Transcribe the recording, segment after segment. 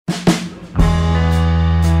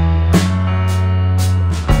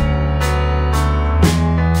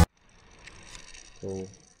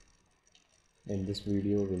In this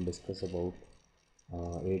video, we'll discuss about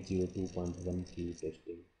 802.1q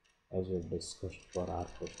testing as we have discussed for ARC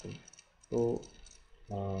testing. So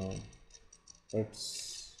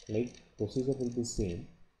it's like procedure will be same.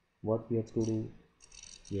 What we have to do,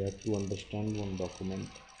 we have to understand one document,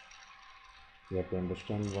 we have to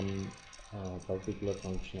understand one particular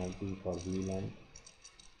functionality for Vlan,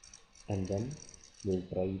 and then we'll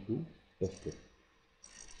try to test it.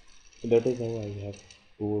 That is how I have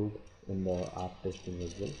told in the ARC testing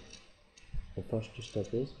as well. The first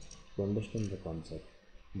step is to understand the concept.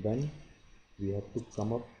 Then we have to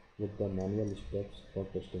come up with the manual steps for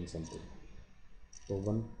testing something. So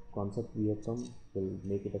one concept we have come, we'll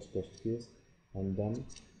make it as test case, and then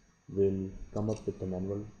we'll come up with the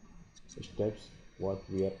manual steps, what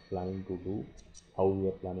we are planning to do, how we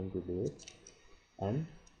are planning to do it, and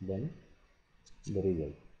then the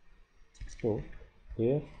result. So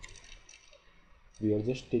here we are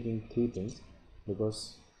just taking three things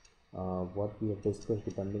because what we have discussed,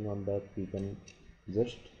 depending on that we can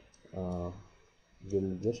just will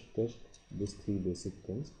just test these three basic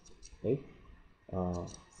things, like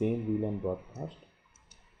same VLAN broadcast.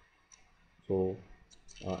 So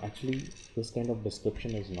actually this kind of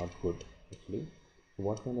description is not good. Actually,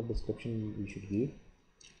 what kind of description we should give,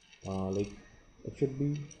 like it should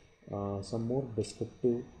be some more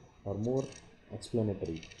descriptive or more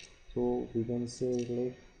explanatory. So we can say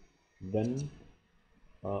like when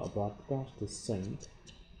a broadcast is sent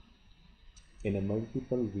in a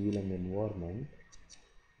multiple VLAN environment,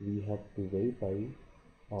 we have to verify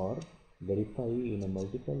in a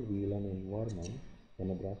multiple VLAN environment.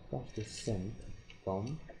 When a broadcast is sent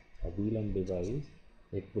from a VLAN device,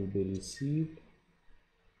 it will be received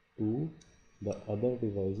to the other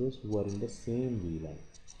devices who are in the same VLAN.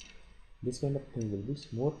 This kind of thing will be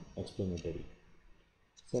more explanatory.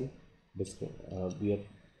 So we are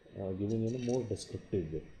giving in a more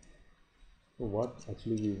descriptive way. So what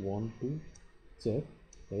actually we want to check,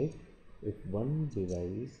 right? If one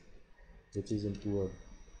device which is into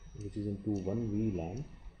one VLAN,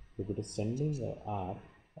 if it is sending a R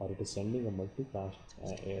or it is sending a multicast,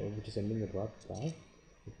 which is sending a broadcast,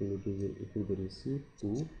 it will be received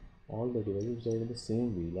to all the devices which are in the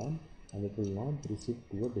same VLAN, and it will not be received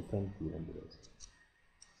to a different VLAN device.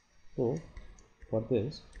 So for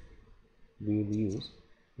this we will use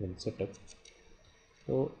one setup.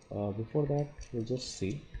 So before that we'll just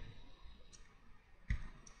see.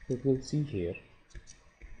 It will see here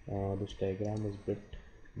this diagram is a bit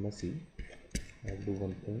messy. I'll do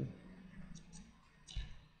one thing.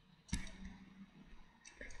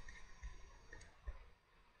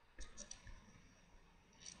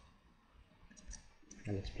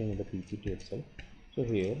 I'll explain the PPT itself. So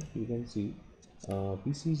here you can see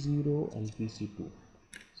PC0 and PC2.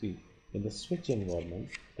 See, in the switch environment,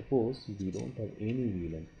 suppose we don't have any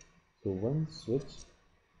VLAN, so one switch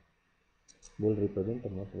will represent a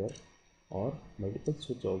network, or multiple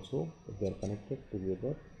switch also, if they are connected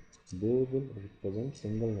together, they will represent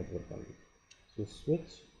single network only. So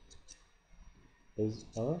switch is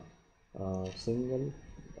a single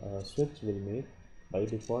switch will make, by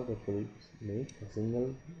default it will make a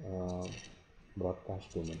single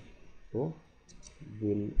broadcast domain. So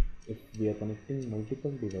if we are connecting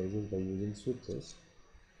multiple devices by using switches,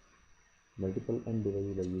 multiple end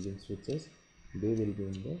devices by using switches, they will be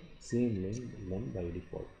in the same lane by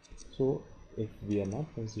default. So if we are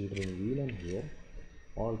not considering VLAN here,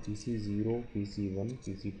 all PC0, PC1,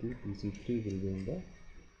 PC2, PC3 will be in the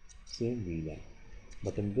same VLAN.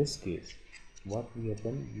 But in this case, what we have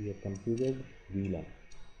done, we have configured VLAN.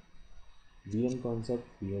 VLAN concept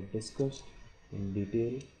we have discussed in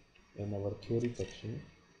detail in our theory section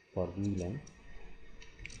for VLAN.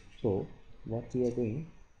 So what we are doing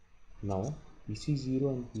now, PC0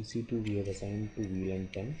 and PC2 we have assigned to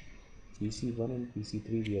VLAN 10, PC1 and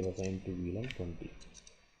PC3 we have assigned to VLAN 20.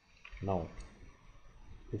 Now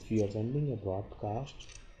if we are sending a broadcast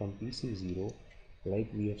from PC0,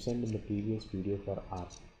 like we have sent in the previous video for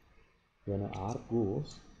ARC, when an ARC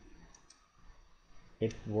goes,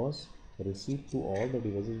 it was received to all the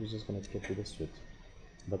devices which is connected to the switch.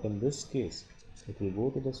 But in this case, it will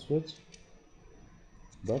go to the switch,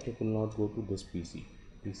 but it will not go to this PC1.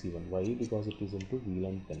 Why? Because it is into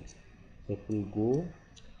VLAN 10. So it will go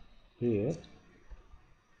here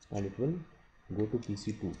and it will go to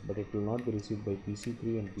PC2, but it will not be received by PC3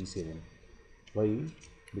 and PC7. Why?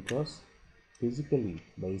 Because physically,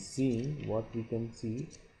 by seeing, what we can see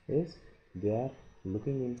is they are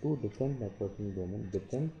looking into different networking domain,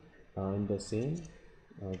 different in the same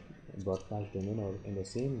broadcast domain or in the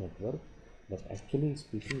same network, but actually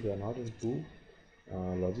speaking they are not into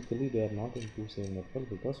logically they are not into same network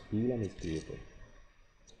because VLAN is created.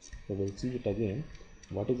 So we'll see it again.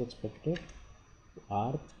 What is expected?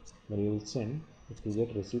 R, when you will send, it will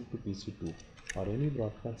get received to PC2, or any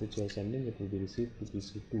broadcast which you are sending, it will be received to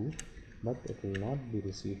PC2, but it will not be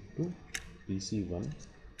received to PC1.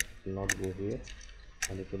 It will not go here,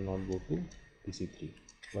 and it will not go to PC3.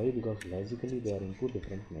 Why? Because logically they are into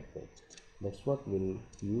different networks. That's what we'll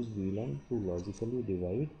use VLAN to logically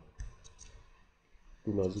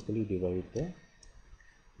divide the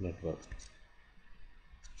network.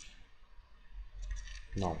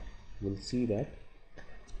 Now we'll see that.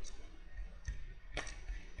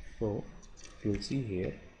 So you'll see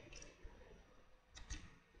here,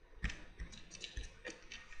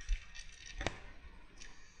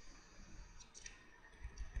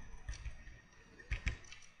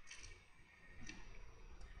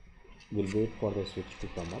 we'll wait for the switch to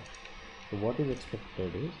come up. So what is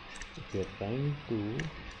expected is, if you are trying to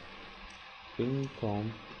ping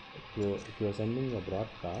from, if you are sending a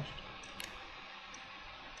broadcast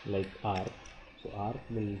like ARC, so ARC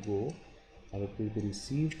will go and it will be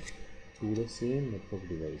received to the same network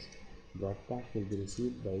device. Broadcast will be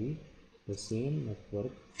received by the same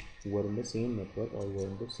network, who are in the same network or who are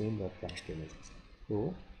in the same broadcast channel.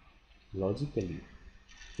 So logically,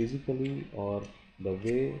 physically, or the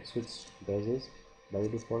way switch does is, by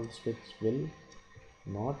default switch will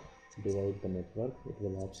not divide the network, it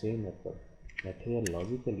will have same network. But here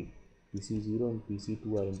logically, PC0 and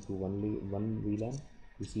PC2 are into one VLAN,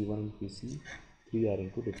 PC1 and PC3 are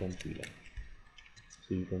into different VLAN.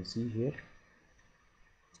 So you can see here,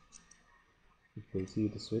 you can see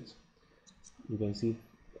the switch, you can see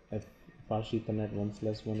fast Ethernet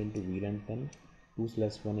 1/1 into VLAN 10,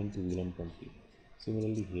 2/1 into VLAN 20.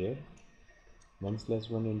 Similarly here,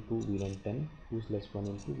 1/1 into VLAN 10, 2/1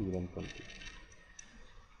 into VLAN 20.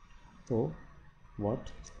 So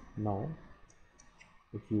what now,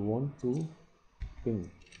 if you want to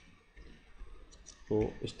ping,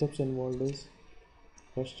 so steps involved is,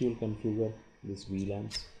 first you will configure these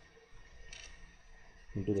VLANs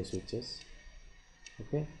into the switches.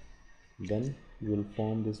 Okay, then you will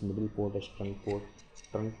form this middle port as trunk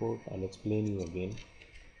port. I'll explain you again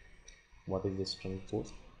what is this trunk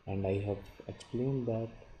port, and I have explained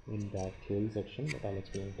that in that theory section, but I'll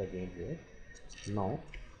explain it again here. Now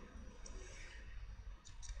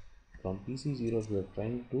from PC0 we are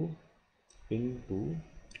trying to ping to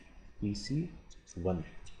PC1.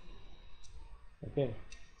 Okay,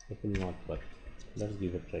 it will not work. Let's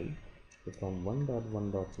give it a try. So from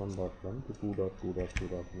 1.1.1.1 to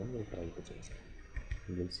 2.2.2.1 we'll try to ping.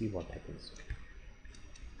 We'll see what happens.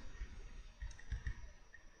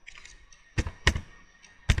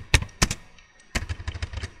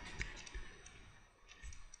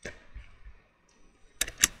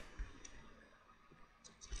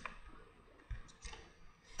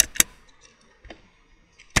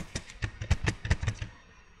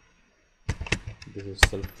 This is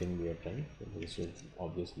self ping we are trying, so this will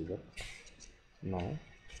obviously work. Now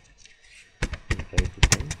we'll try to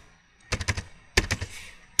ping.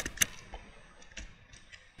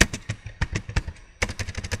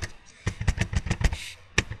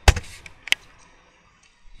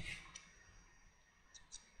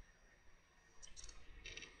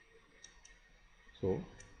 So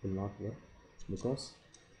will not work because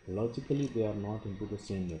logically they are not into the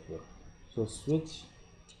same network. So switch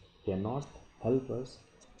cannot help us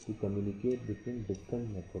to communicate between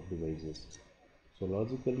different network devices. So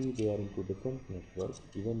logically they are into different network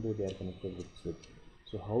even though they are connected with switch.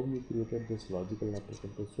 So how we created this logical network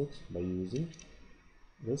into switch? By using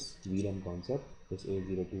this VLAN concept, this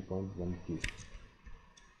A02.1Q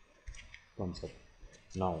concept.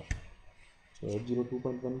 Now, so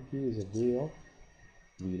 802.1Q is a way of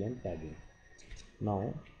VLAN tagging.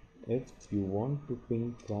 Now, if you want to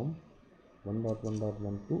ping from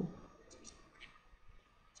 1.1.1 to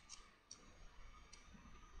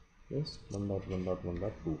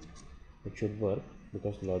 1.1.1.2, it should work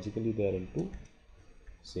because logically they are into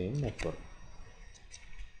same network.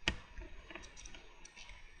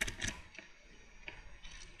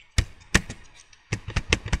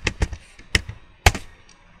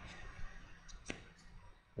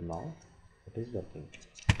 So now it is working.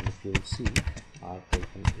 And if you will see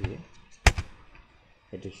R-A,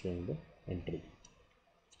 it is showing the entry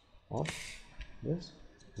of this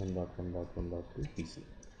 1.1.1.2 PC.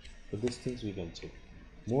 So these things we can check.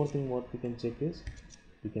 More thing what we can check is,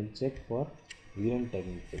 we can check for VLAN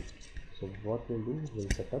tagging field. So what we'll do, we'll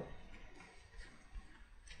set up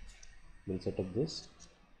this,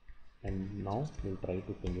 and now we'll try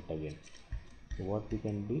to ping it again. So what we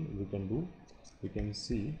can do, we can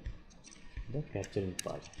see the capturing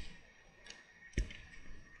part.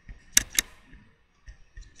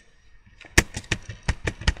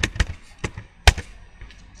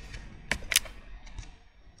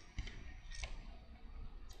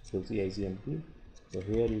 So see ICMP. So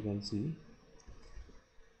here you can see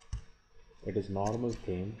it is normal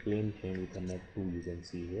frame, plain frame Ethernet 2. You can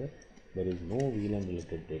see here there is no VLAN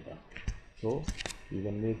related data. So you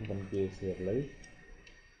can make one case here like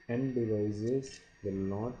end devices will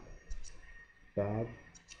not tag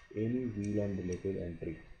any VLAN related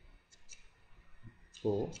entry.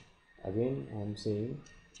 So again I am saying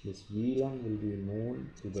this VLAN will be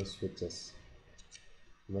known to the switches.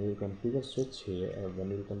 When you configure switch here,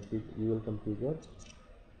 you will configure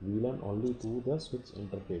VLAN only to the switch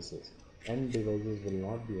interfaces. End devices will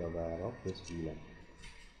not be aware of this VLAN.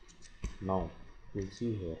 Now you will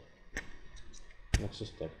see here next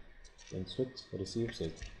step, when switch receives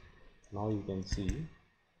it. Now you can see,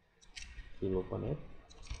 if you open it,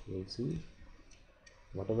 you will see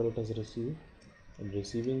whatever it has received. In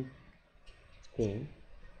receiving frame,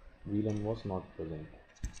 VLAN was not present,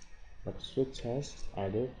 but switch has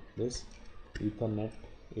added this Ethernet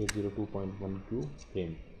 802.1q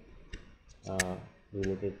frame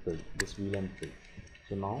related field, this VLAN field.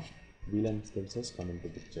 So now VLAN fields has come into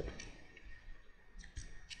picture.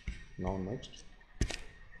 Now next,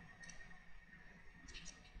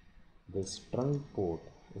 this trunk port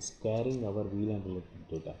is carrying our VLAN related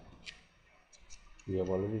data. We have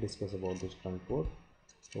already discussed about this trunk port,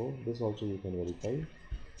 so this also you can verify.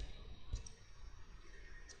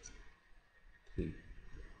 See,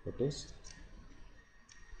 that is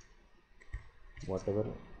what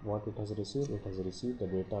it has received. It has received the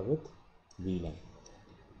data with VLAN,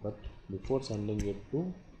 but before sending it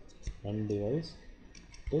to end device,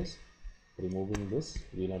 it is removing this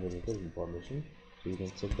VLAN related information. So you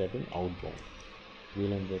can check that in outbound,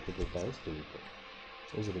 VLAN related data is deleted,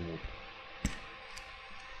 is removed.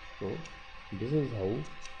 So this is how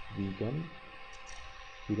we can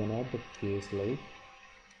add the case like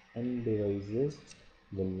end devices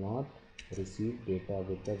will not receive data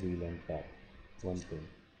with the VLAN tag. One thing.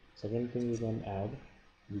 Second thing, you can add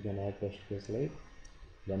test case like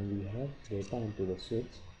when we have data into the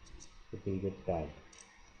switch, it will get tagged.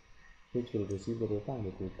 Switch will receive the data and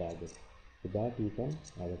it will tag it. So that you can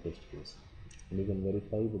add a test case, and you can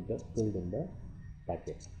verify with the field in the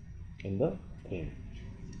packet in the frame.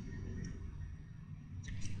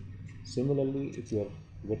 Similarly, if you are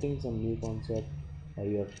getting some new concept,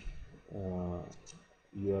 or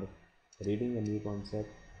you are reading a new concept,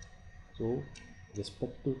 so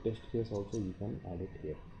respective test case also you can add it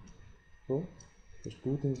here. So there's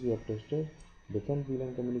two things we have tested. Different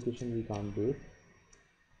VLAN communication we can't do it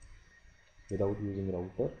without using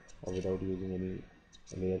router or without using any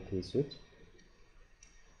layer 3 switch.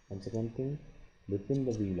 And second thing, between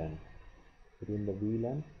the VLAN you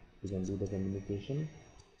can do the communication.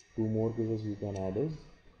 Two more cases you can add is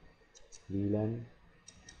VLAN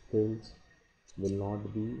fields will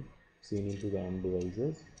not be seen into the end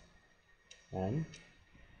devices, and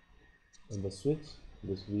in the switch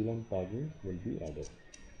this VLAN tagging will be added.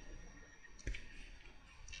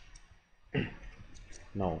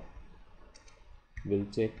 Now we'll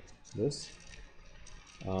check this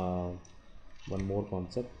one more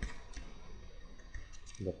concept,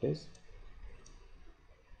 that is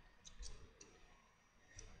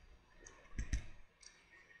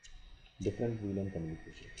different VLAN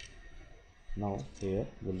communication. Now here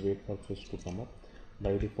we'll wait for switch to come up.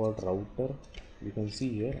 By default router, you can see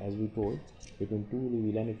here, as we told, between two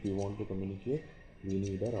VLAN if you want to communicate, we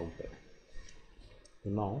need a router. So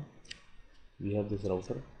now we have this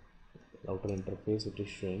router interface, it is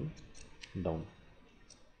showing down.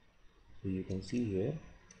 So you can see here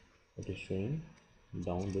it is showing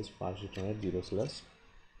down this fast ethernet 0/0.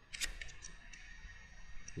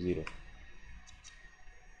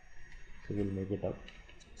 So we'll make it up.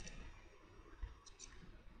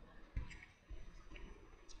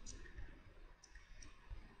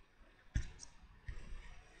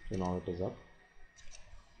 So now it is up.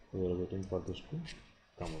 We are waiting for this to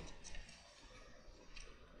come up.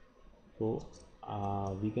 So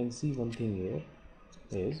we can see one thing here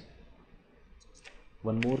is,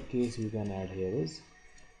 one more case you can add here is,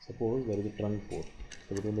 suppose there is a trunk port.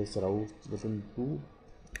 So between this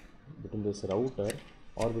router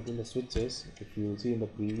or between the switches, if you will see in the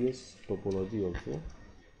previous topology also,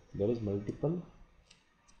 there is multiple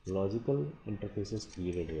logical interfaces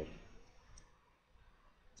created here.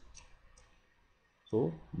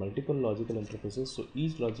 So multiple logical interfaces, so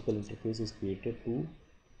each logical interface is created to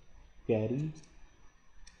carry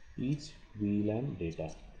each VLAN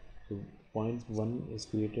data. So point 1 is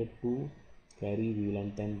created to carry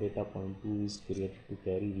VLAN 10 data, point 2 is created to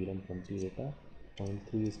carry VLAN 20 data, point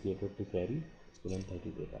 3 is created to carry VLAN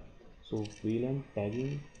 30 data. So VLAN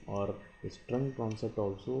tagging or this trunk concept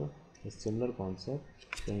also is similar concept.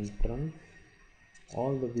 So in trunk,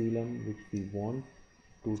 all the VLAN which we want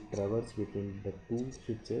to traverse between the two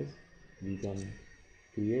switches, we can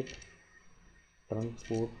create trunk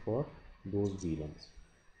port for those VLANs.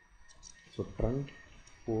 So trunk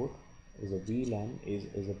port is a VLAN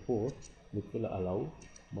is a port which will allow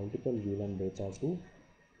multiple VLAN data to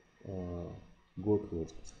go through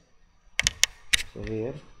it. So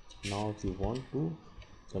here now if you want to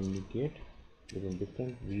communicate within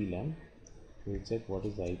different VLAN, we'll check what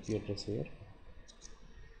is the IP address here.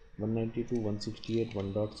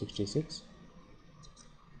 192.168.1.66,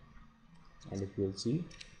 and if you will see,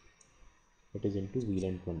 it is into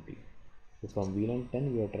VLAN 20. So from VLAN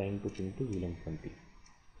 10 we are trying to ping to VLAN 20.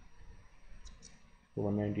 So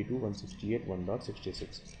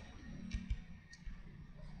 192.168.1.66.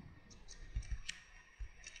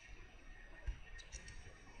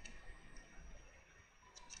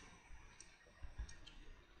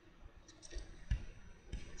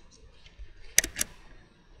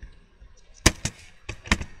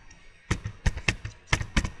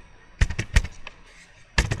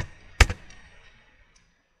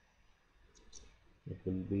 It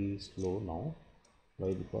will be slow now.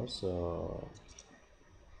 Why? Because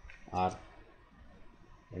our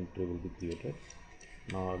entry will be created.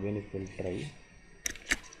 Now again it will try.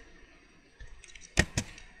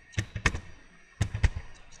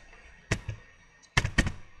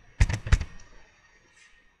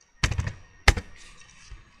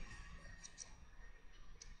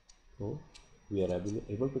 So we are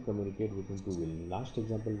able to communicate within two VLAN. Last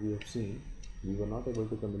example we have seen, we were not able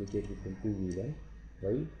to communicate within two VLAN.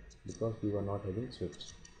 Why? Because we were not having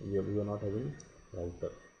switch. We were not having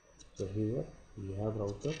router. So here we have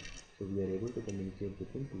router, so we are able to communicate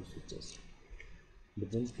between two switches,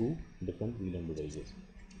 between two different VLAN devices.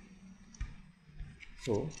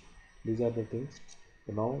 So these are the things.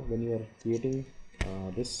 So now when you are creating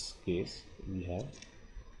this case, we have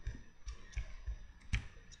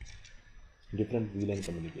different VLAN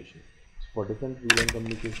communication. For different VLAN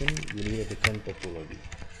communication, you need a different topology.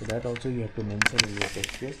 So that also you have to mention in your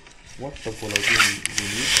test case what topology you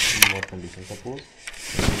need in what condition. Suppose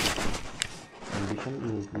condition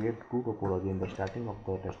you will create two topology in the starting of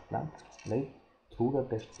the test plan. Like through the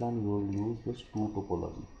test plan you will use this two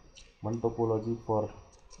topology. One topology for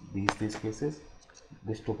these cases,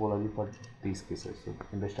 this topology for these cases. So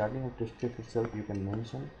in the starting of test case itself you can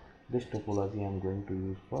mention this topology I am going to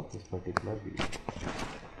use for this particular video.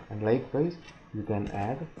 And likewise you can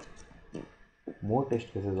add more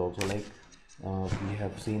test cases also, like we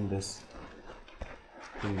have seen this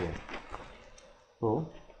thing here. So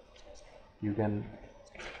you can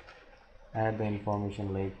add the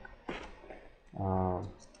information like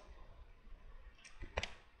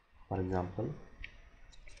for example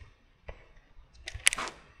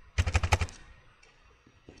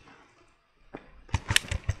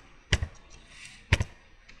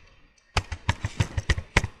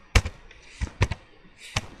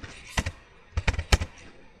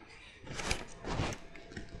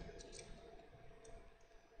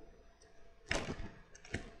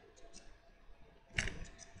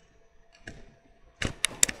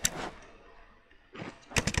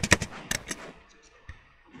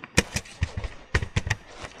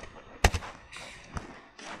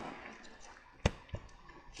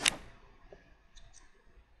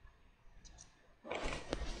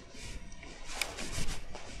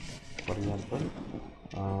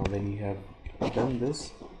when you have done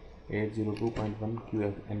this 802.1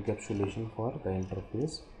 QF encapsulation for the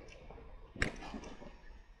interface,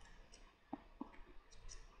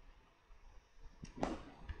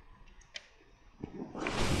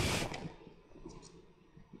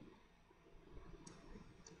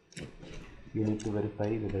 you need to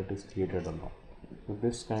verify whether it is created or not. So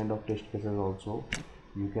this kind of test cases also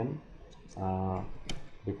you can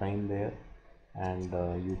define there, and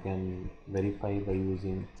you can verify by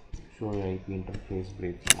using show IP interface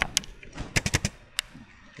break command.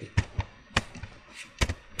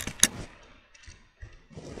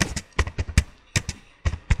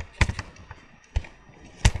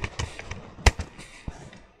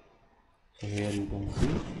 So here you can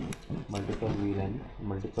see multiple VLAN,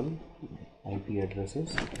 multiple IP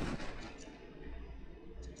addresses,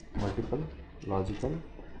 multiple logical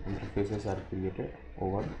interfaces are created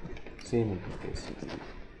over same interface.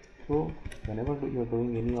 So whenever you are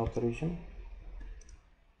doing any operation,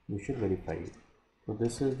 you should verify it. So So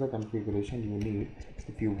this is the configuration you need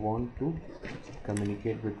if you want to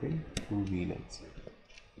communicate between two VLANs.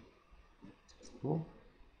 So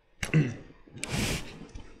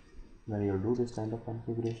when you do this kind of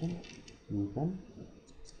configuration, you can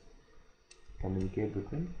communicate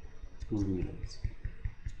between two VLANs.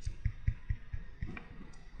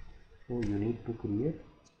 So you need to create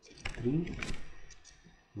 3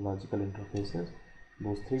 logical interfaces.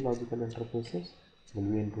 Those 3 logical interfaces will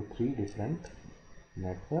be into 3 different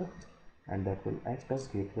networks, and that will act as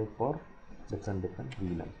gateway for different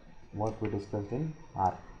VLANs. What we discussed in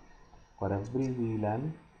R. For every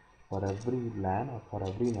VLAN, for every LAN, or for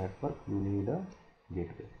every network, you need a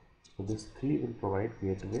gateway. So these 3 will provide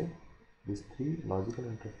gateway. These 3 logical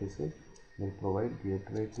interfaces will provide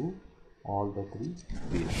gateway to all the 3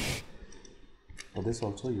 VLANs. So this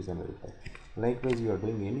also you can verify. Likewise, you are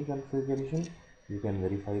doing any configuration, you can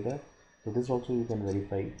verify that. So this also you can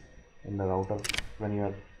verify in the router when you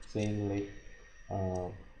are saying like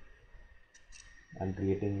I'm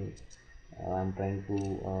creating, I'm trying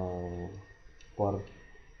to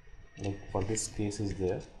for this case is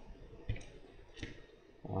there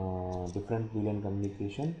different VLAN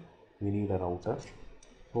communication, we need a router.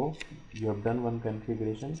 So you have done one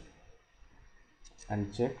configuration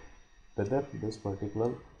and check whether this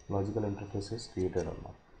particular logical interface is created or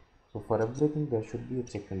not. So for everything there should be a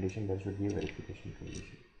check condition, there should be a verification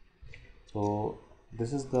condition. So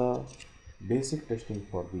this is the basic testing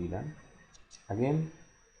for VLAN. Again,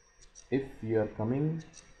 if you are coming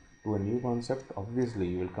to a new concept, obviously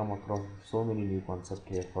you will come across so many new concepts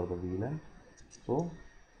here for the VLAN. So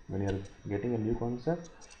when you are getting a new concept,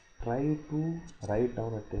 try to write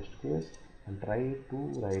down a test case and try to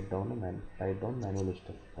write down manual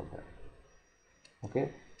steps for that.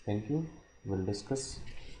 Okay, thank you. We'll discuss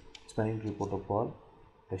spanning tree protocol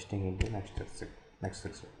testing into next section.